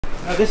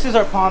Now this is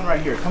our pond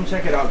right here. Come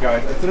check it out,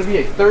 guys. It's gonna be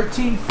a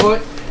 13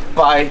 foot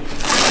by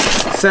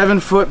 7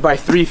 foot by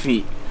 3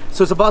 feet.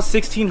 So it's about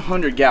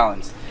 1,600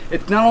 gallons.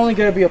 It's not only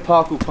gonna be a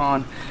pacu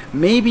pond,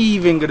 maybe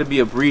even gonna be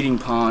a breeding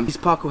pond. These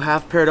pacu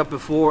have paired up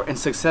before and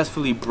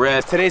successfully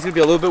bred. Today's gonna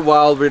be a little bit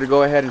wild. We're gonna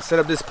go ahead and set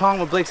up this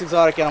pond with Blake's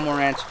Exotic Animal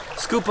Ranch,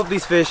 scoop up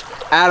these fish,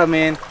 add them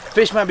in.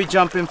 Fish might be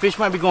jumping, fish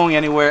might be going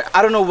anywhere.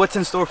 I don't know what's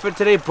in store for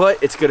today, but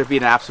it's gonna be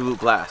an absolute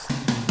blast.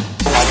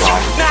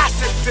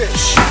 Massive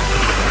fish!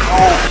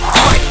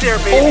 Oh, right there,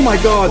 baby! Oh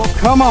my God,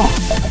 come on!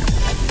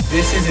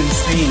 This is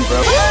insane,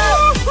 bro.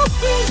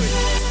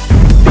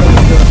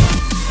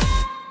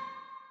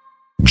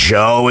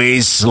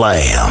 Joey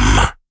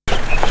Slam.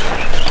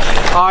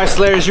 Alright,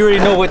 Slayers, you already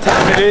know what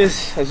time it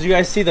is. As you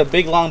guys see the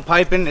big long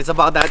piping, it's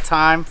about that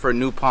time for a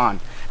new pond.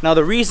 Now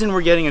the reason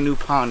we're getting a new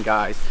pond,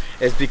 guys,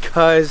 is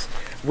because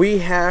we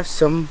have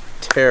some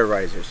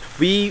terrorizers.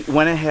 We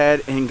went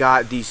ahead and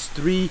got these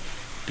 3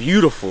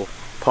 beautiful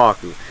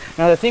pacu.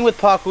 Now the thing with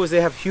pacu is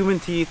they have human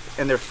teeth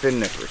and they're fin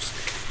nippers.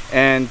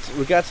 And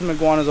we got some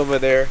iguanas over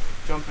there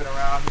jumping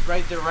around. He's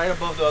right there, right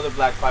above the other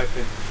black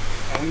piping.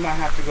 And we might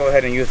have to go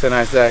ahead and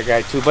euthanize that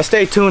guy too. But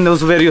stay tuned,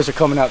 those videos are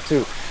coming out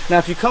too. Now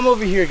if you come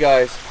over here,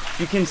 guys,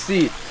 you can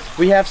see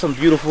we have some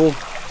beautiful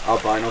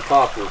albino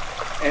pacu.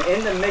 And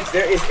in the mix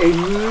there is a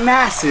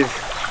massive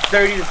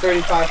 30 to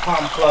 35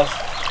 pound plus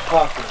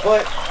pacu.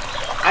 But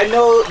I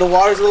know the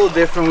water's a little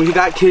different. We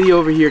got Kitty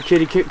over here.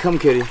 Kitty, come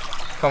Kitty.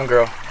 Come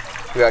girl.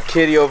 We got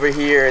Kitty over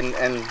here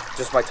and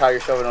just my Tiger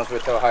Shovel-Nosed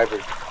Whiptail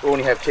hybrid. We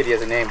only have Kitty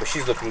as a name, but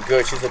she's looking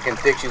good. She's looking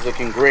thick. She's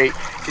looking great.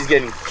 She's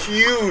getting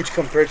huge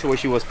compared to what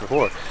she was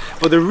before.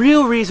 But the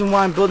real reason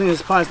why I'm building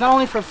this pond is not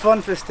only for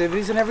fun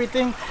festivities and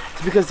everything,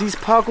 it's because these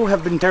pacu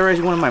have been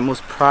terrorizing one of my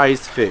most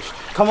prized fish.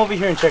 Come over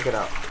here and check it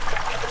out.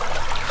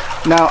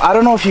 Now, I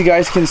don't know if you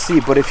guys can see,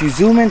 but if you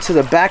zoom into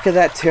the back of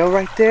that tail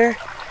right there,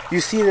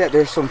 you see that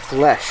there's some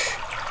flesh.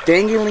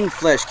 Dangling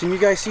flesh. Can you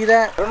guys see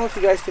that? I don't know if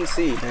you guys can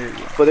see,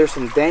 but there's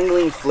some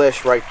dangling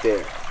flesh right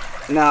there.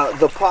 Now,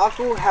 the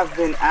pacu have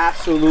been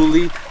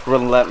absolutely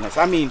relentless.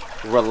 I mean,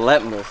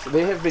 relentless.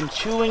 They have been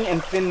chewing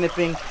and fin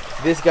nipping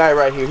this guy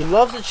right here. He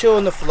loves to chill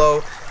in the flow.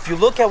 If you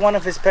look at one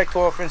of his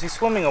pectoral fins, he's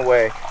swimming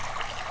away.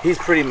 He's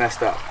pretty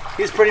messed up.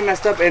 He's pretty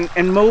messed up,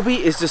 and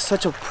Moby is just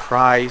such a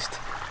prized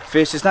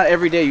fish. It's not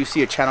every day you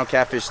see a channel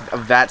catfish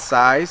of that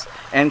size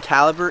and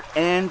caliber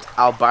and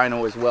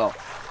albino as well.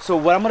 So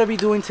what I'm going to be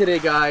doing today,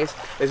 guys,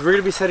 is we're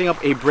going to be setting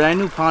up a brand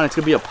new pond. It's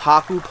going to be a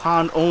pacu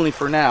pond only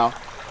for now.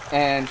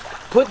 And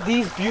put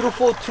these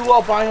beautiful 2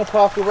 albino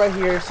pacu right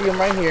here. See them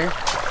right here.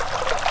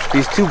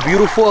 These 2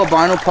 beautiful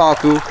albino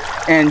pacu.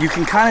 And you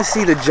can kind of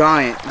see the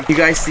giant. You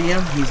guys see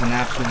him? He's an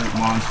absolute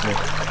monster.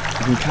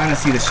 You can kind of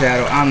see the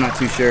shadow. I'm not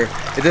too sure.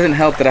 It doesn't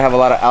help that I have a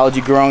lot of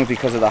algae growing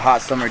because of the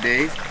hot summer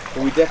days.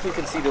 But we definitely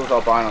can see those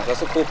albinos. That's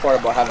the cool part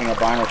about having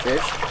albino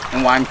fish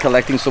and why I'm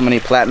collecting so many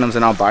platinums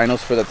and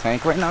albinos for the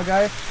tank right now,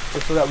 guys,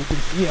 is so that we can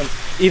see them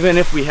even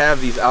if we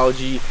have these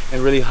algae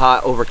and really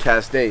hot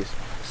overcast days.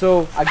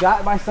 So I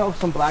got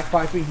myself some black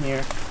piping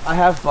here. I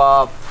have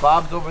Bob.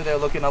 Bob's over there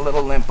looking a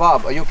little limp.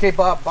 Bob, are you okay,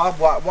 Bob? Bob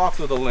walks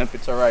with a limp.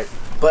 It's all right.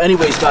 But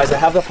anyways, guys, I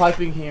have the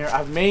piping here.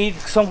 I've made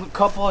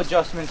couple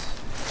adjustments,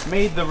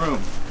 made the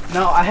room.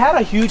 Now, I had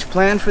a huge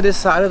plan for this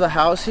side of the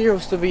house here. It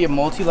was to be a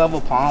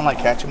multi-level pond like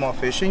Catch 'em All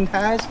Fishing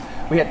has.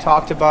 We had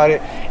talked about it,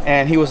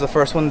 and he was the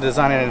first one to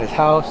design it at his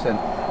house, and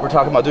we're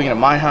talking about doing it at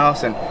my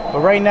house.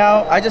 But right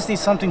now, I just need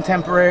something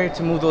temporary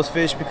to move those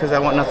fish because I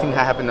want nothing to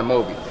happen to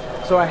Moby.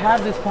 So I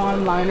have this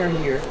pond liner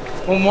here.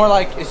 Well, more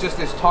like it's just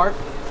this tarp.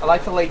 I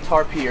like to lay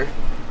tarp here,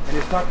 and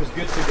this tarp is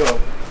good to go.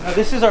 Now,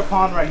 this is our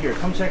pond right here.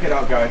 Come check it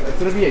out, guys. It's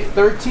going to be a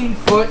 13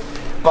 foot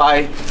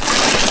by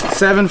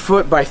 7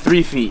 foot by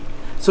 3 feet.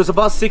 So it's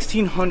about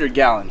 1,600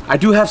 gallons. I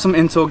do have some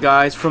intel,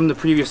 guys, from the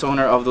previous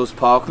owner of those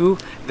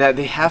pacu that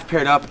they have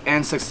paired up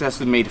and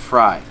successfully made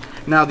fry.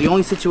 Now, the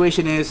only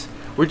situation is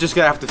we're just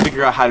gonna have to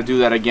figure out how to do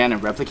that again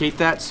and replicate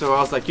that. So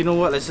I was like, you know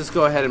what? Let's just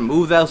go ahead and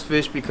move those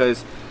fish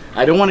because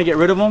I don't want to get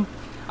rid of them.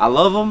 I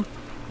love them,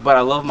 but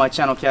I love my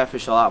channel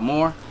catfish a lot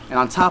more. And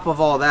on top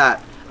of all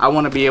that, I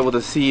want to be able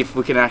to see if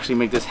we can actually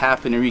make this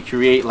happen and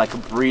recreate like a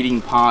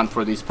breeding pond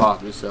for these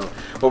pacu. So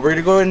what we're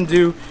gonna go ahead and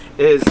do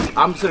is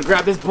I'm just gonna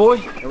grab this boy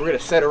and we're gonna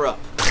set her up.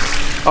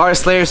 All right,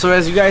 Slayer, so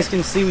as you guys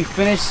can see, we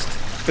finished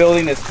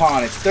building this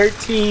pond. It's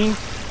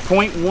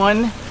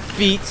 13.1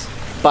 feet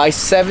by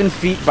 7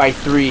 feet by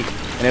 3,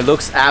 and it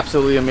looks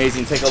absolutely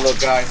amazing. Take a look,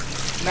 guys.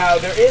 Now,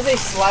 there is a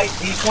slight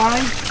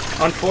decline.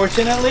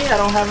 Unfortunately, I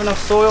don't have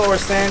enough soil or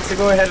sand to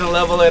go ahead and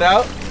level it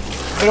out.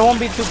 But it won't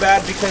be too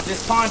bad because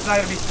this pond's not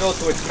gonna be filled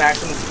to its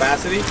maximum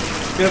capacity.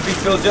 It's gonna be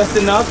filled just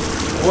enough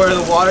where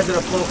the water's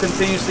gonna flow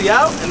continuously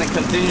out and then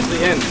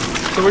continuously in.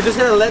 So we're just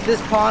gonna let this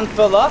pond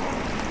fill up,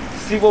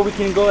 see what we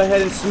can go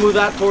ahead and smooth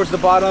out towards the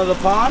bottom of the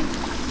pond.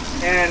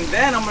 And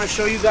then I'm gonna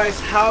show you guys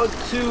how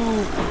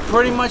to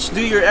pretty much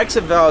do your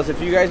exit valves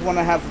if you guys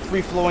wanna have a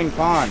free-flowing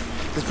pond.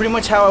 It's pretty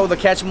much how the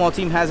Catch 'em All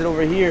team has it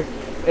over here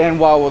and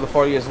Wild World of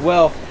Farley as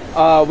well.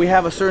 We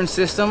have a certain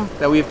system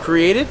that we've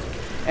created,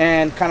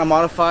 and kind of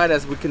modified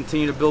as we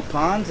continue to build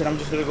ponds, and I'm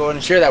just gonna go ahead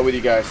and share that with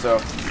you guys. So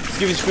just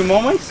give you a few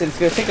moments, and it's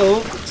gonna take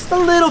just a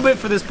little bit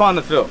for this pond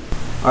to fill.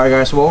 All right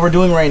guys, so what we're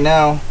doing right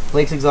now,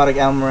 Blake's Exotic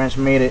Animal Ranch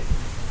made it.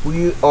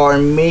 We are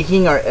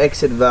making our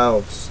exit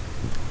valves.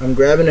 I'm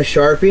grabbing a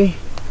Sharpie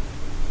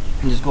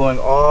and just going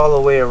all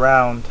the way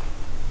around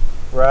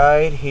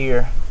right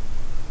here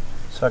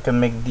so I can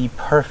make the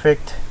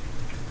perfect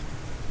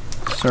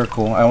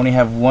circle. I only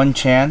have one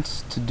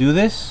chance to do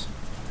this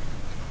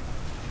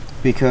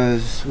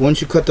because once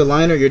you cut the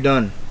liner, you're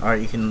done. All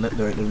right, you can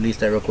release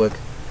that real quick.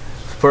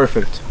 It's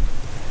perfect.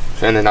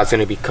 And then that's going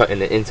to be cut in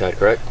the inside,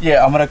 correct?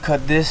 Yeah, I'm gonna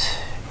cut this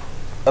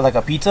like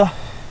a pizza,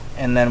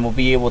 and then we'll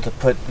be able to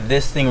put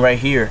this thing right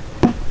here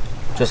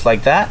just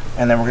like that,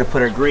 and then we're gonna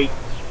put our grate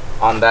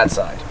on that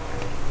side,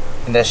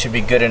 and that should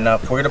be good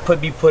enough. We're gonna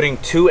be putting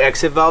 2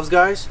 exit valves,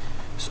 guys.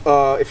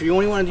 If you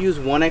only want to use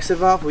 1 exit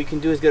valve, what you can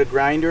do is get a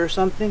grinder or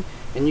something,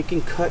 and you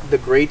can cut the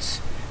grates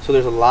so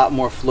there's a lot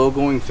more flow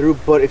going through.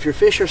 But if your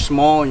fish are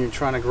small and you're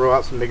trying to grow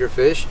out some bigger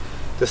fish,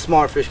 the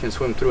smaller fish can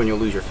swim through and you'll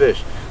lose your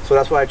fish. So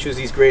that's why I choose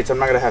these grates. I'm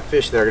not gonna have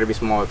fish that are gonna be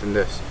smaller than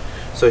this,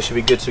 so it should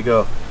be good to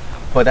go.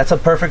 But that's a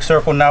perfect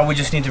circle. Now we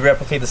just need to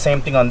replicate the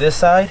same thing on this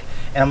side,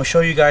 and I'm gonna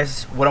show you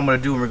guys what I'm gonna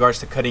do in regards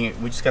to cutting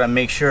it. We just gotta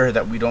make sure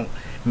that we don't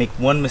make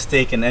one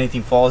mistake and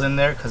anything falls in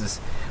there,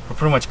 because we're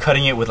pretty much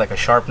cutting it with like a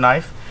sharp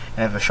knife,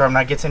 and if a sharp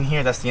knife gets in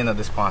here, that's the end of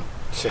this pond.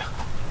 Yeah.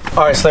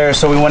 All right, Slayers,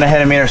 so we went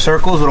ahead and made our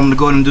circles. What I'm gonna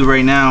go ahead and do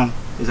right now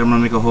is I'm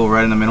gonna make a hole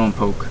right in the middle and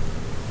poke.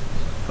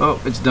 Oh,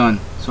 it's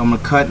done. So I'm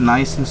gonna cut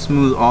nice and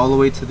smooth all the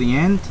way to the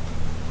end,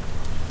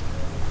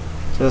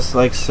 just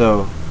like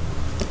so,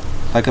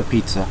 like a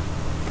pizza.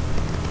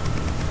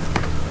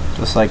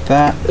 Just like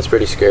that. That's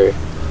pretty scary.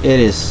 It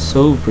is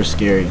super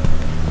scary.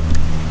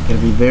 Gotta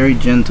be very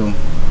gentle.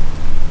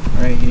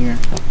 Right here.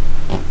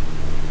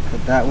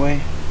 Cut that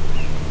way.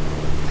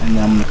 And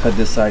then I'm gonna cut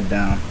this side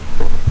down.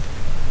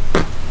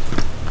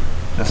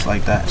 Just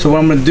like that. So what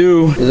I'm gonna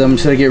do is I'm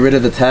just gonna get rid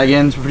of the tag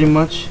ends pretty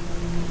much.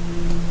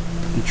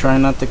 And try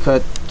not to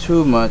cut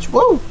too much.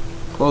 Whoa!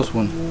 Close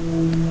one.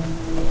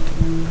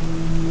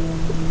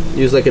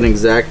 Use like an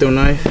X-Acto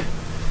knife.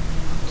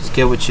 Just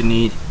get what you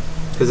need,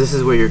 because this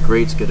is where your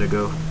grate's gonna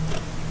go.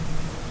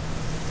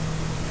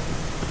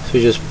 So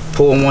you just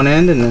pull on one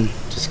end and then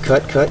just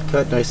cut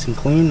nice and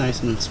clean,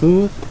 nice and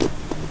smooth,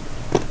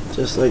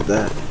 just like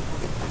that.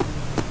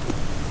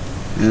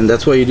 And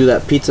that's why you do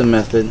that pizza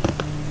method.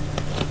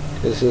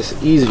 It's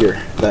just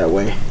easier that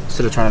way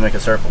instead of trying to make a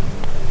circle.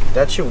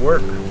 That should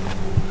work.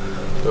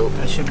 Dope.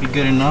 That should be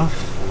good enough.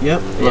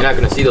 Yep. You're not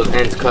gonna see those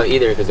ends cut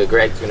either because the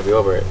grate's gonna be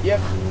over it.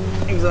 Yep.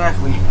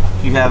 Exactly.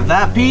 You have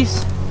that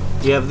piece.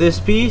 You have this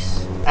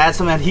piece. Add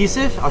some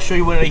adhesive. I'll show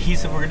you what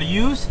adhesive we're gonna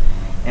use,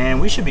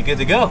 and we should be good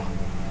to go.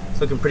 It's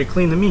looking pretty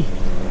clean to me.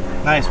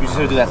 Nice. We just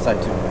gonna do that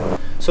side too.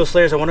 So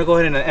Slayers, I want to go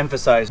ahead and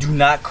emphasize: do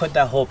not cut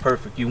that hole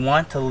perfect. You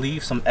want to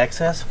leave some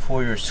excess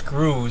for your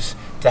screws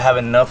to have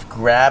enough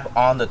grab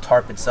on the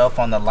tarp itself,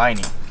 on the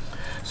lining.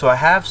 So I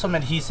have some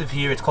adhesive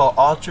here. It's called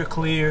Ultra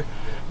Clear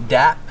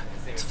DAP.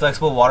 It's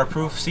flexible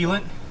waterproof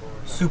sealant.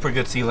 Super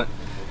good sealant.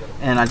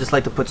 And I just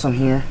like to put some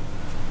here.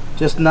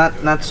 Just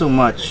not so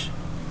much.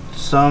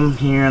 Some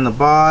here on the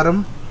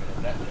bottom,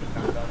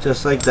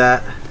 just like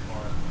that.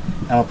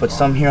 And I'll put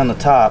some here on the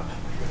top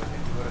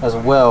as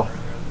well.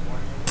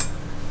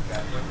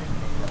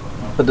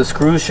 But the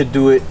screws should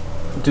do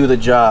the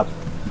job.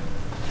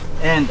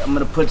 And I'm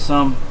gonna put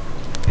some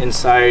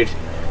inside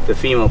the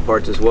female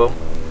parts as well,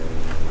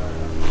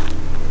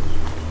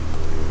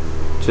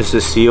 just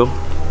to seal.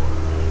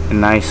 A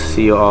nice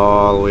seal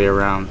all the way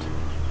around,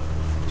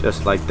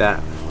 just like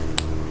that.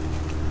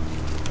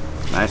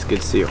 Nice,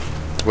 good seal.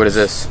 What is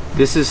this?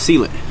 This is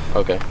sealant.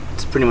 Okay.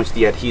 It's pretty much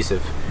the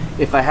adhesive.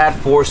 If I had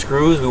 4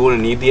 screws, we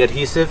wouldn't need the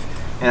adhesive.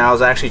 And I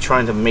was actually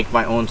trying to make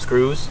my own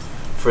screws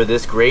for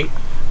this grate,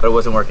 but it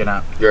wasn't working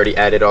out. You already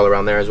added all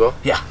around there as well?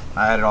 Yeah,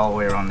 I added all the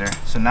way around there.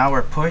 So now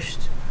we're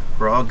pushed.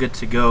 We're all good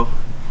to go.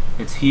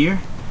 It's here,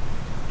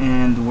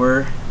 and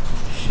we're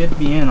should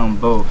be in on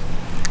both.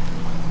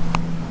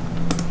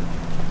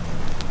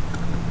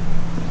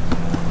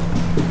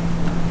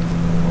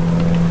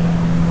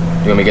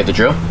 You want me to get the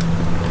drill?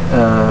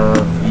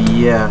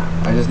 Yeah,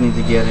 I just need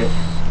to get it.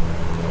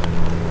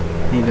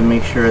 Need to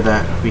make sure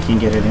that we can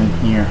get it in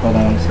here. Hold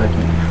on 1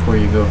 second before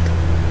you go.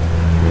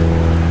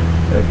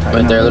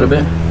 Went there a little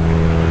bit?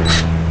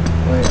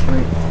 Wait.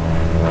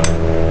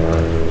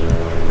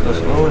 Go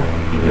slower.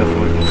 You go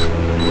for it.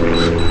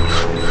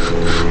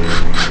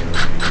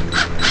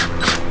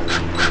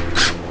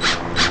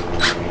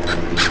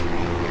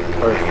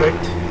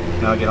 Perfect.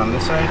 Now get on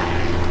this side.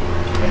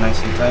 Keep it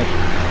nice and tight.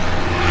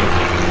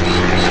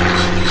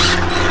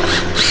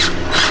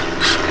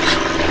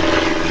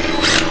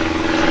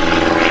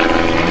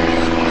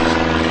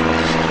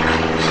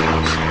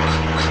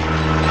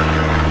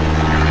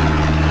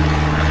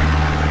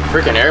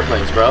 Freaking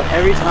airplanes, bro.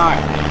 Every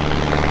time.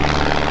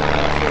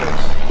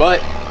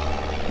 But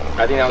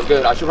I think that was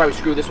good. I should probably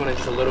screw this one in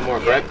just a little more,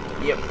 correct?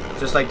 Yep.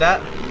 Just like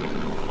that.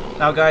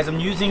 Now guys, I'm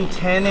using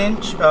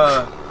 10-inch,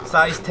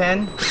 size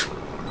 10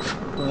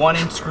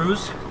 1-inch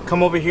screws.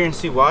 Come over here and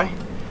see why.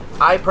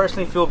 I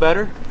personally feel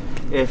better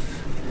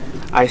if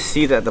I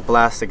see that the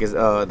plastic is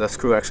the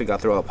screw actually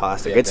got through all the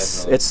plastic. Yeah,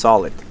 it's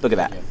solid. Look at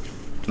that. Yeah.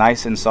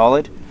 Nice and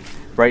solid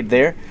right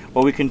there.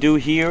 What we can do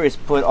here is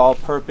put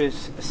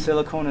all-purpose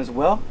silicone as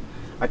well.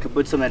 I could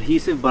put some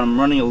adhesive, but I'm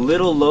running a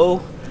little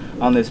low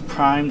on this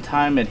prime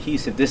time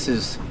adhesive. This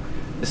is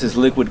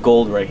liquid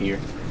gold right here.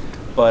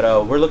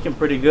 But we're looking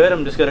pretty good.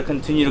 I'm just gonna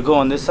continue to go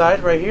on this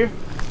side right here.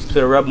 Just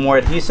gonna rub more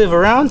adhesive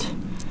around.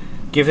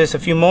 Give this a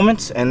few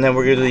moments, and then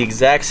we're gonna do the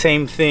exact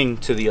same thing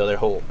to the other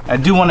hole. I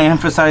do want to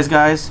emphasize,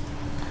 guys,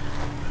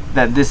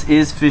 that this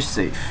is fish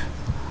safe.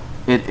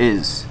 It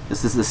is.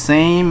 This is the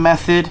same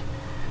method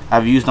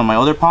I've used on my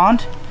other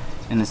pond,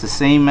 and it's the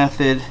same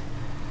method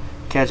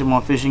Catch 'em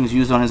All Fishing is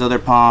used on his other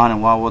pond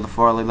and Wild World of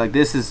Farley. Like,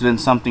 this has been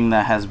something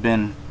that has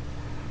been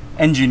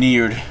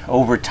engineered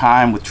over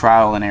time with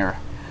trial and error.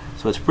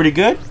 So it's pretty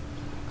good.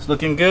 It's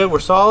looking good. We're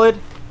solid,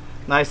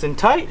 nice and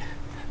tight.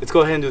 Let's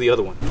go ahead and do the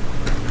other one.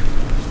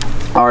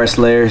 Alright,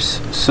 Slayers,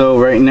 so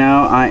right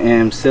now I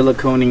am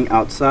siliconing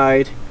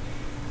outside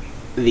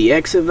the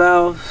exit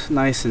valves,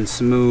 nice and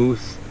smooth,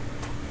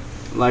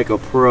 like a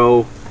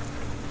pro.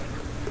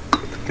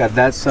 Got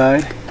that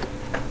side.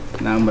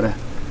 Now I'm gonna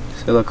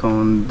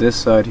silicone this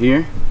side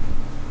here,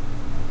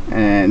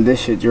 and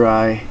this should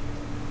dry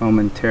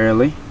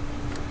momentarily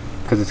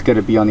because it's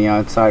gonna be on the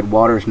outside.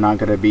 Water is not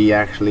gonna be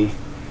actually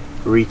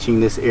reaching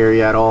this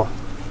area at all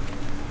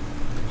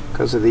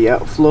because of the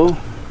outflow.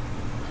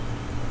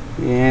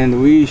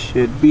 And we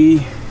should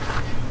be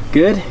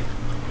good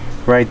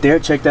right there.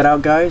 Check that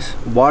out, guys.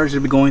 Water's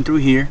gonna be going through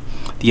here.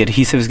 The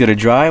adhesive is gonna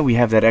dry. We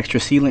have that extra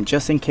sealant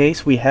just in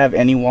case we have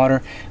any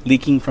water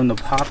leaking from the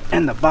top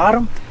and the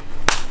bottom.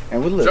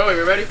 And we look. Joey,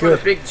 we ready for the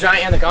big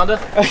giant anaconda?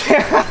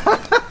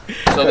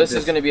 So this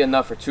is gonna be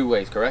enough for 2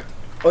 ways, correct?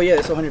 Oh yeah,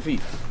 it's 100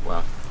 feet.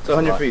 Wow. It's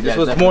 100 feet. This Yeah,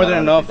 was definitely more not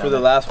than 100 enough feet for the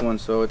down last one,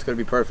 so it's gonna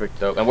be perfect.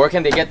 Dope. And where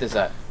can they get this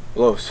at?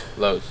 Lowe's.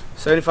 Lowe's.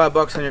 75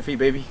 bucks, 100 feet,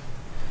 baby.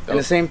 Dope. And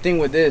the same thing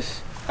with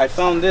this. I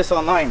found this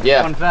online.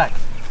 Yeah. Fun fact.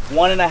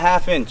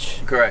 1.5 inch.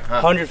 Correct.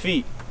 Huh? 100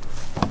 feet.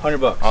 100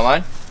 bucks.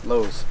 Online?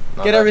 Lowe's.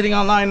 Not Get bad. everything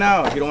online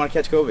now if you don't want to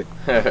catch COVID.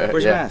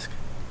 Where's your Yeah. mask?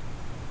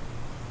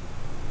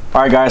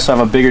 Alright, guys, so I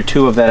have a bigger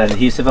tube of that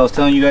adhesive I was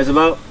telling you guys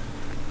about.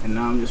 And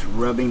now I'm just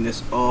rubbing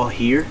this all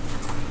here.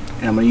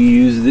 And I'm going to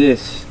use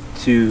this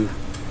to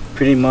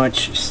pretty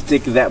much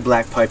stick that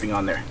black piping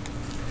on there.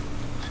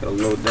 Just gotta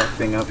load that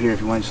thing up here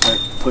if you want to start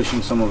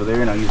pushing some over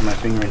there, and I'll use my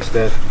finger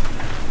instead.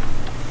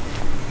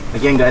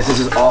 Again, guys, this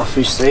is all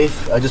fish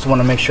safe. I just want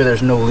to make sure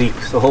there's no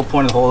leaks. The whole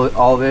point of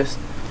all this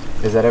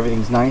is that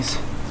everything's nice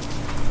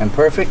and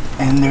perfect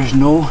and there's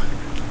no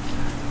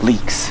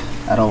leaks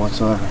at all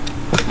whatsoever.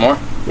 More?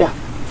 Yeah,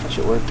 that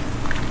should work.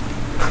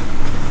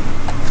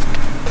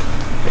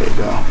 There you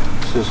go.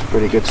 This is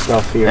pretty good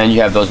stuff here. And you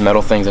have those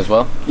metal things as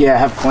well? Yeah, I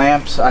have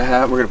clamps.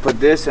 We're gonna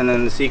put this, and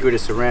then the secret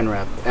is saran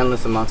wrap.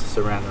 Endless amounts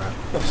of saran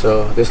wrap.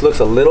 So this looks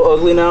a little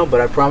ugly now, but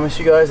I promise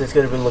you guys it's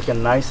gonna be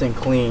looking nice and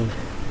clean,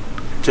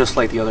 just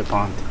like the other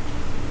pond.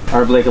 All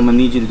right, Blake, I'm gonna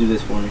need you to do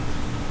this for me.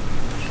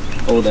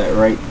 Hold that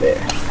right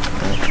there.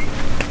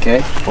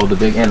 Okay. Hold the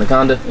big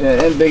anaconda.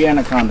 Yeah, and big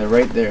anaconda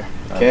right there.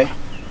 Okay.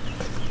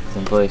 It's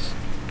in place.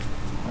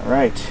 All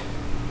right.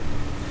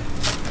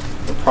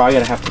 We're probably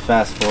gonna have to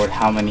fast forward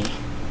how many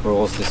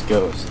rolls this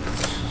goes.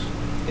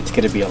 It's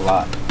gonna be a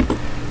lot.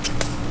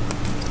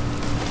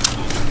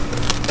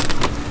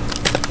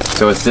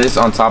 So it's this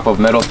on top of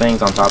metal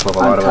things on top of a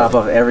lot of on top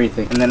of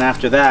everything, and then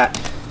after that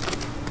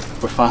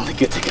we're finally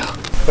good to go.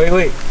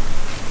 Wait,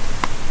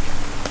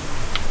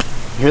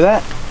 you hear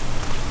that,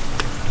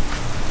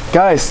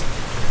 guys?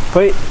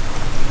 Wait,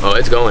 Oh,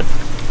 it's going.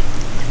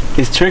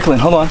 it's trickling.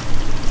 Hold on.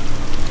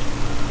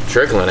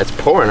 Trickling. It's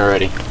pouring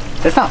already.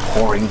 It's not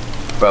pouring,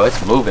 Bro,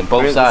 it's moving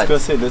both sides.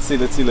 Let's go see.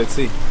 Let's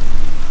see.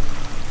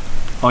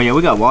 Oh yeah,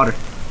 we got water.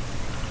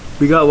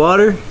 We got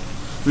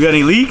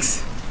any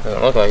leaks?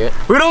 Doesn't look like it.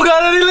 We don't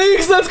got any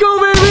leaks. Let's go,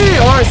 baby.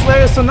 All right,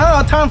 Slayer, so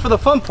now time for the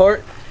fun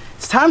part.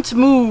 It's time to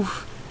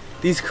move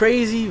these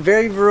crazy,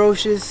 very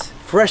ferocious,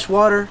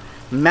 freshwater,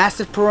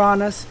 massive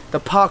piranhas, the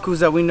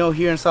pacus that we know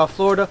here in South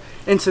Florida,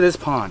 into this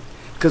pond,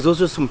 because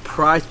those are some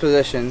prized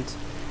possessions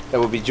that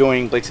will be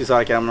joining Blake's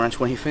Exotic Animal Ranch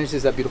when he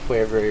finishes that beautiful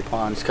aviary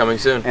pond. It's coming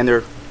soon. And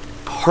they're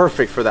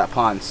perfect for that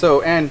pond.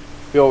 So, and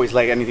we always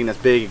like anything that's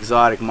big,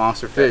 exotic,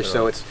 monster fish.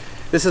 Definitely. So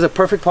this is a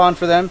perfect pond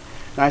for them.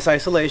 Nice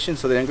isolation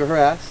so they didn't get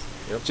harassed.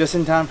 Yep. Just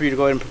in time for you to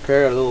go ahead and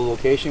prepare a little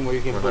location where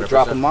you can 100%.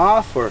 drop them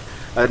off, or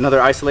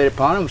another isolated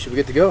pond, and we should be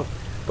good to go.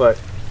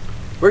 But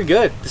we're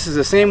good. This is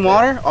the same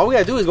water. All we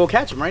gotta do is go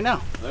catch them right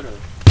now. Literally.